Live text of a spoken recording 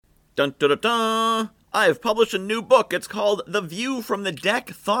Dun, dun, dun, dun. I have published a new book. It's called The View from the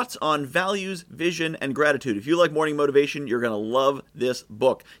Deck, Thoughts on Values, Vision, and Gratitude. If you like morning motivation, you're going to love this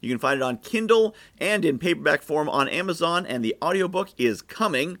book. You can find it on Kindle and in paperback form on Amazon, and the audiobook is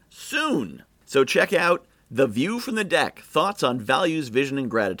coming soon. So check out The View from the Deck, Thoughts on Values, Vision, and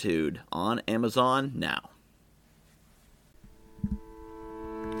Gratitude on Amazon now.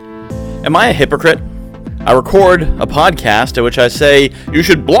 Am I a hypocrite? I record a podcast in which I say you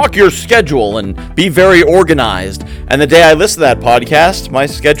should block your schedule and be very organized. And the day I listen to that podcast, my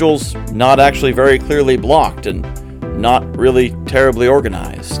schedule's not actually very clearly blocked and not really terribly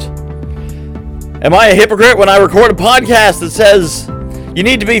organized. Am I a hypocrite when I record a podcast that says you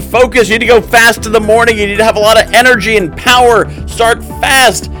need to be focused, you need to go fast in the morning, you need to have a lot of energy and power, start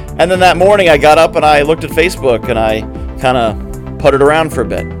fast? And then that morning I got up and I looked at Facebook and I kind of puttered around for a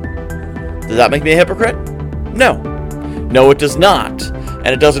bit. Does that make me a hypocrite? No. No, it does not. And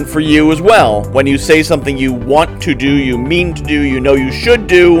it doesn't for you as well. When you say something you want to do, you mean to do, you know you should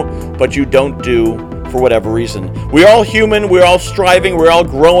do, but you don't do for whatever reason. We're all human, we're all striving, we're all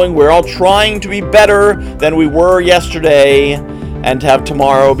growing, we're all trying to be better than we were yesterday and to have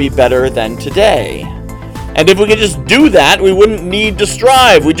tomorrow be better than today. And if we could just do that, we wouldn't need to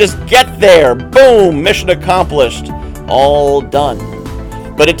strive. We just get there. Boom, mission accomplished. All done.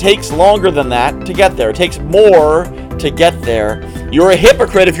 But it takes longer than that to get there. It takes more to get there. You're a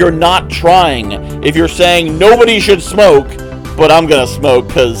hypocrite if you're not trying. If you're saying nobody should smoke, but I'm going to smoke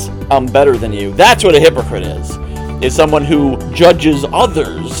because I'm better than you. That's what a hypocrite is someone who judges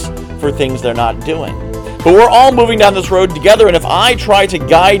others for things they're not doing. But we're all moving down this road together, and if I try to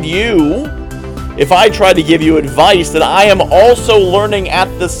guide you, if I try to give you advice that I am also learning at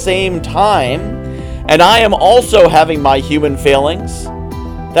the same time, and I am also having my human failings,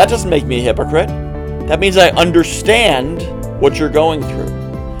 that doesn't make me a hypocrite. That means I understand what you're going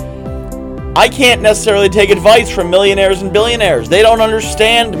through. I can't necessarily take advice from millionaires and billionaires. They don't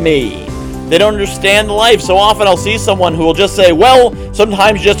understand me. They don't understand life. So often I'll see someone who will just say, well,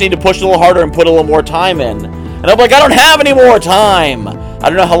 sometimes you just need to push a little harder and put a little more time in. And I'm like, I don't have any more time. I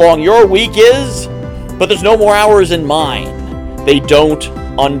don't know how long your week is, but there's no more hours in mine. They don't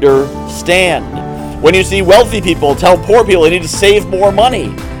understand. When you see wealthy people tell poor people they need to save more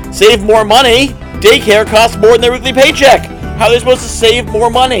money. Save more money? Daycare costs more than their weekly paycheck. How are they supposed to save more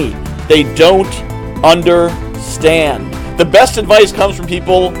money? They don't understand. The best advice comes from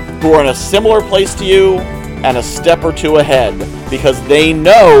people who are in a similar place to you and a step or two ahead, because they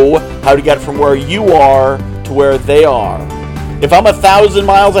know how to get from where you are to where they are. If I'm 1,000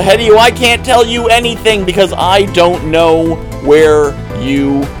 miles ahead of you, I can't tell you anything because I don't know where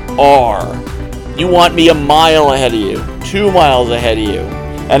you are. You want me a mile ahead of you, 2 miles ahead of you.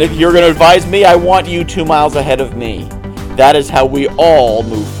 And if you're going to advise me, I want you 2 miles ahead of me. That is how we all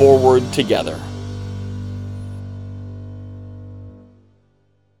move forward together.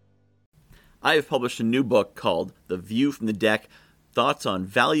 I have published a new book called The View from the Deck, Thoughts on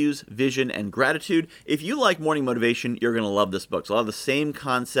Values, Vision, and Gratitude. If you like morning motivation, you're going to love this book. So a lot of the same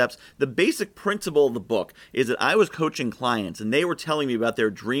concepts. The basic principle of the book is that I was coaching clients, and they were telling me about their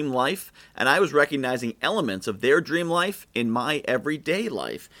dream life, and I was recognizing elements of their dream life in my everyday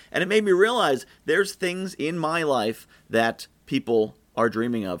life. And it made me realize there's things in my life that people are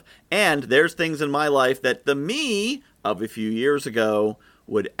dreaming of. And there's things in my life that the me of a few years ago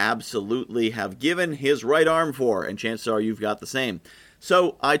would absolutely have given his right arm for, and chances are you've got the same.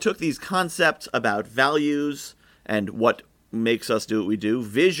 So I took these concepts about values and what makes us do what we do,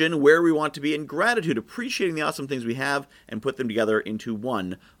 vision, where we want to be, and gratitude, appreciating the awesome things we have, and put them together into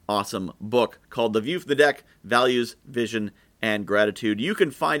one awesome book called The View from the Deck, Values, Vision, and Gratitude. You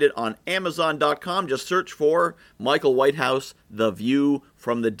can find it on Amazon.com. Just search for Michael Whitehouse, The View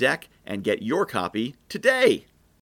from the Deck, and get your copy today.